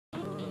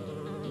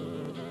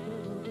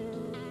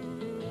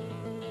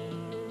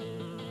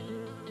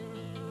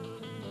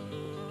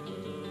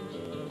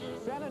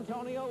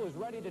Antonio was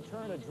ready to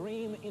turn a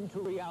dream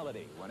into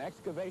reality when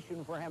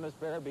excavation for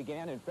Hemisfair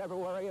began in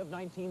February of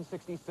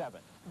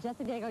 1967.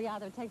 Jesse Diego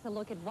Yadro takes a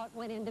look at what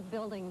went into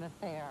building the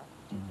fair.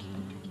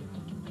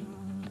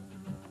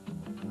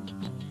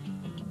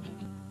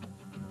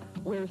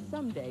 Where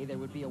someday there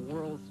would be a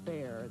World's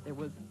Fair, there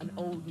was an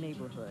old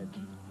neighborhood.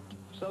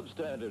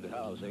 Substandard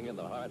housing in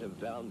the heart of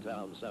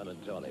downtown San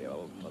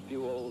Antonio, a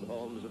few old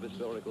homes of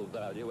historical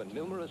value, and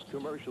numerous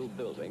commercial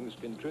buildings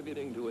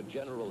contributing to a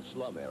general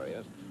slum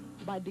area.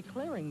 By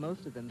declaring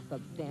most of them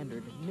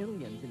substandard,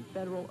 millions in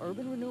federal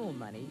urban renewal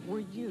money were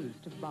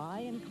used to buy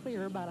and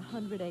clear about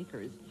 100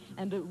 acres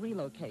and to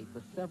relocate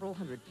the several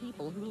hundred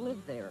people who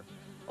lived there.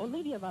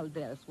 Olivia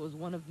Valdez was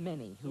one of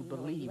many who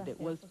believed it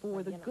was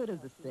for the good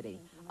of the city,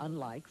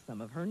 unlike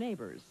some of her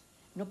neighbors.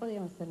 No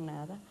podíamos hacer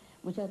nada.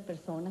 Muchas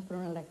personas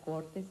fueron a la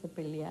corte, se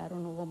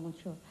pelearon, hubo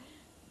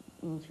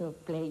mucho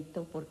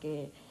pleito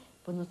porque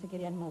pues no se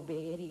querían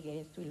mover y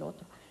esto y lo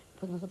otro.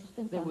 Pues nosotros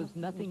pensamos, there was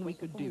nothing we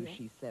could do,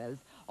 she says,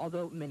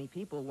 although many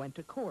people went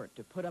to court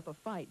to put up a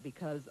fight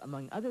because,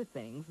 among other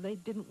things, they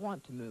didn't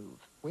want to move.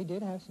 We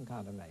did have some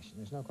condemnation.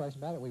 There's no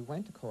question about it. We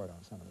went to court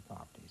on some of the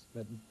properties.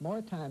 But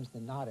more times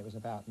than not, it was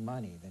about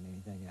money than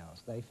anything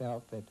else. They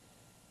felt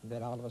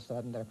that all of a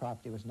sudden their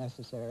property was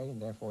necessary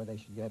and therefore they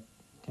should get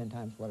 10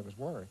 times what it was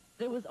worth.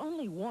 There was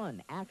only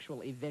one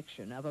actual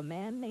eviction of a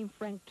man named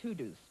Frank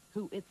Tudus,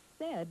 who, it's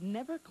said,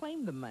 never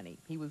claimed the money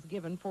he was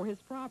given for his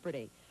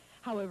property.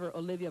 However,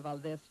 Olivia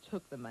Valdez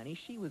took the money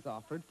she was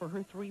offered for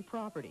her 3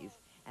 properties,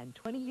 and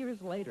 20 years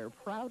later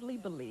proudly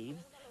believes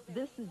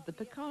this is the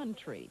pecan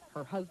tree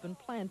her husband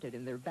planted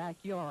in their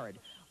backyard,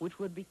 which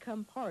would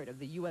become part of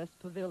the U.S.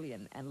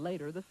 Pavilion and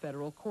later the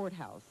federal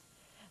courthouse.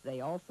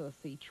 They also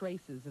see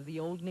traces of the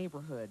old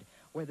neighborhood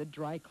where the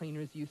dry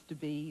cleaners used to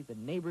be, the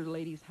neighbor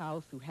lady's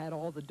house who had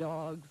all the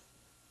dogs.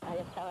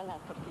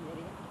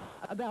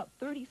 About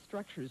 30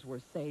 structures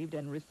were saved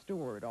and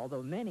restored,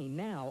 although many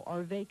now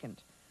are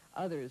vacant.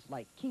 Others,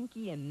 like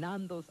Kinky and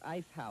Nando's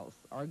Ice House,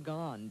 are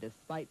gone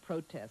despite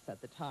protests at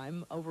the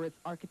time over its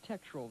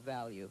architectural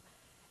value.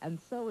 And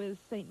so is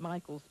St.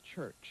 Michael's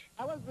Church.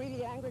 I was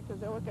really angry because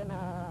they were going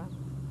to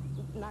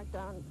knock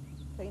down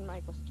St.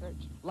 Michael's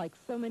Church. Like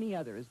so many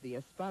others, the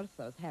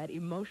Esparzas had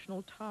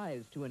emotional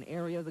ties to an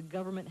area the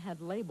government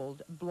had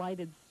labeled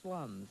blighted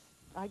slums.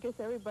 I guess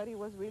everybody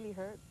was really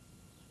hurt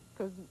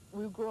because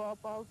we grew up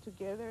all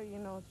together, you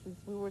know, since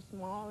we were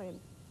small,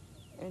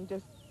 and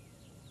just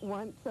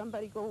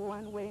somebody go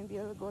one way and the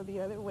other go the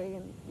other way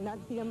and not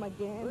see them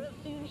again. We'll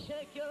soon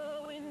shake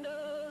your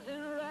windows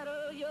and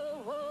rattle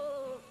your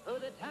walls, for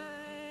the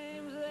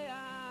times they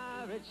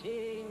are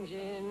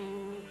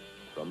a-changing.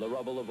 From the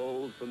rubble of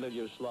old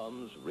familiar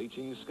slums,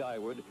 reaching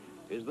skyward,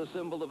 is the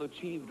symbol of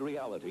achieved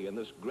reality in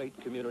this great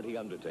community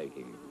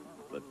undertaking.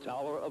 The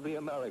Tower of the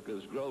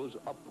Americas grows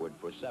upward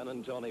for San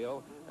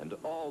Antonio and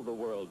all the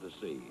world to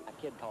see.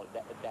 A kid called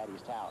it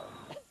Daddy's Tower.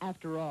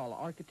 After all,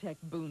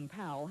 architect Boone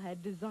Powell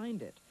had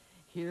designed it.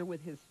 Here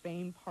with his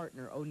famed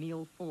partner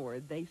O'Neill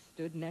Ford, they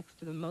stood next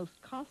to the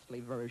most costly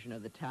version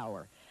of the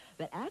tower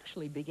that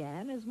actually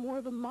began as more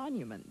of a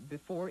monument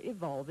before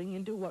evolving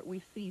into what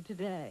we see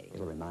today.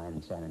 It'll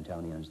remind San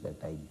Antonians that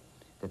they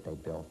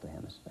built the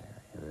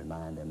Hemisphere. It'll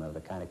remind them of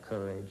the kind of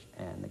courage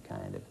and the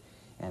kind of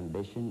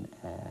ambition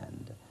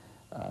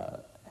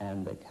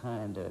and the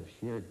kind of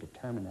sheer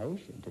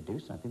determination to do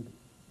something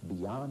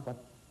beyond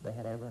what they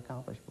had ever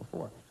accomplished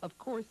before. Of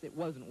course, it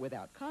wasn't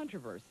without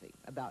controversy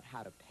about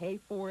how to pay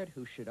for it,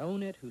 who should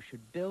own it, who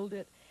should build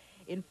it.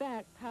 In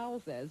fact, Powell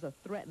says a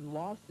threatened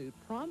lawsuit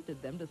prompted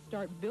them to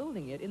start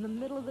building it in the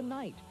middle of the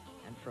night.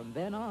 And from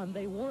then on,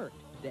 they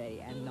worked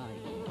day and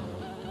night.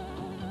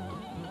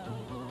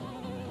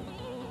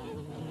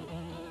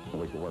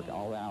 We could work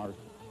all the hours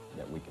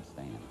that we could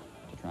stand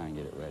to try and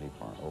get it ready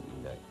for our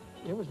opening day.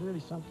 It was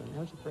really something. It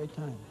was a great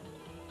time.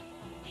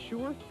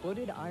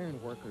 Sure-footed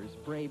ironworkers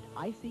braved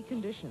icy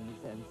conditions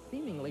and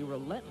seemingly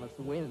relentless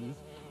winds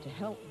to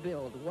help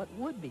build what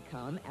would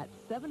become, at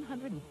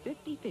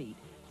 750 feet,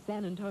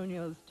 San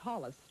Antonio's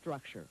tallest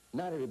structure.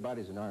 Not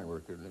everybody's an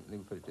ironworker. Let me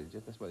put it to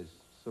you. That's why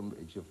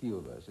it's a few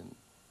of us. And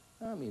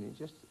I mean, it's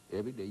just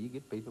every day you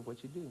get paid for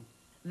what you do.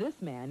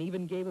 This man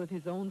even gave of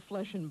his own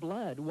flesh and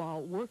blood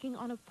while working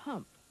on a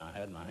pump. I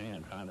had my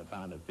hand trying to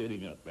find a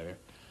fitting up there,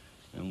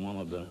 and one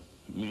of the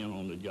men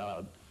on the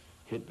job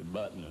hit the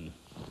button and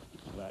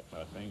whacked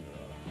my finger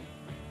off.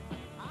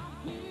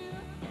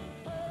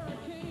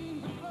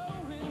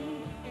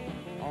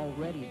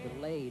 Already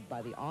delayed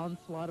by the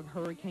onslaught of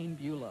Hurricane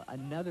Beulah,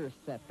 another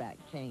setback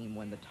came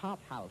when the top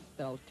house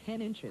fell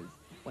 10 inches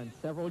when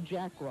several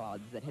jack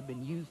rods that had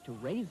been used to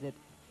raise it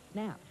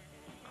snapped.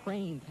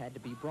 Cranes had to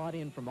be brought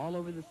in from all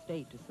over the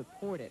state to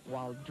support it,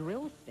 while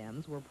drill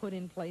stems were put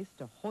in place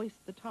to hoist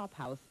the top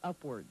house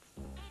upwards.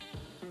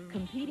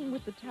 Competing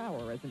with the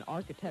tower as an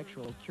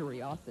architectural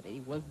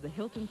curiosity was the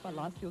Hilton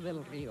Palacio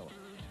del Rio,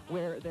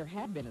 where there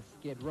had been a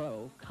skid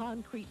row.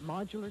 Concrete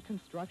modular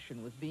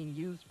construction was being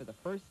used for the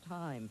first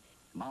time.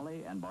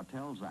 Molly and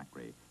Bartel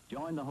Zachary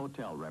joined the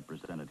hotel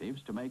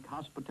representatives to make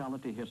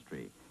hospitality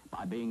history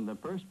by being the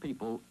first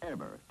people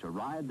ever to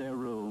ride their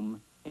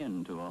room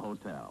into a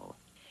hotel.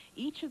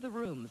 Each of the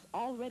rooms,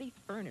 already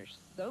furnished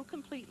so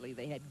completely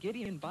they had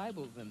Gideon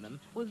Bibles in them,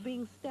 was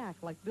being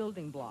stacked like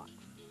building blocks.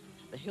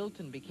 The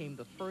Hilton became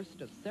the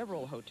first of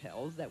several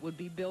hotels that would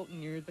be built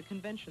near the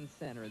convention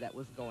center that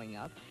was going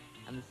up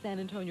and the San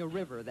Antonio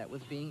River that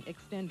was being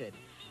extended.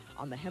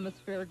 On the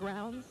Hemisfair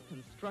grounds,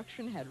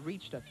 construction had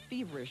reached a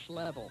feverish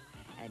level.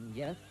 And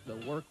yes, the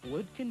work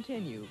would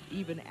continue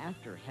even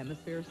after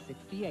Hemisfair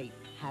 68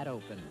 had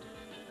opened.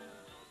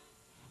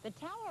 The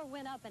tower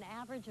went up an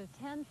average of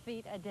 10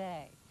 feet a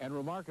day. And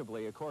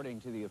remarkably,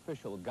 according to the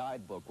official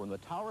guidebook, when the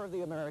Tower of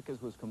the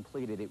Americas was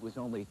completed, it was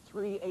only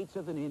 3/8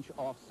 of an inch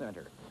off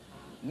center.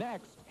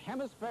 Next,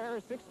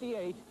 Hemisfair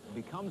 68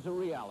 becomes a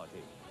reality.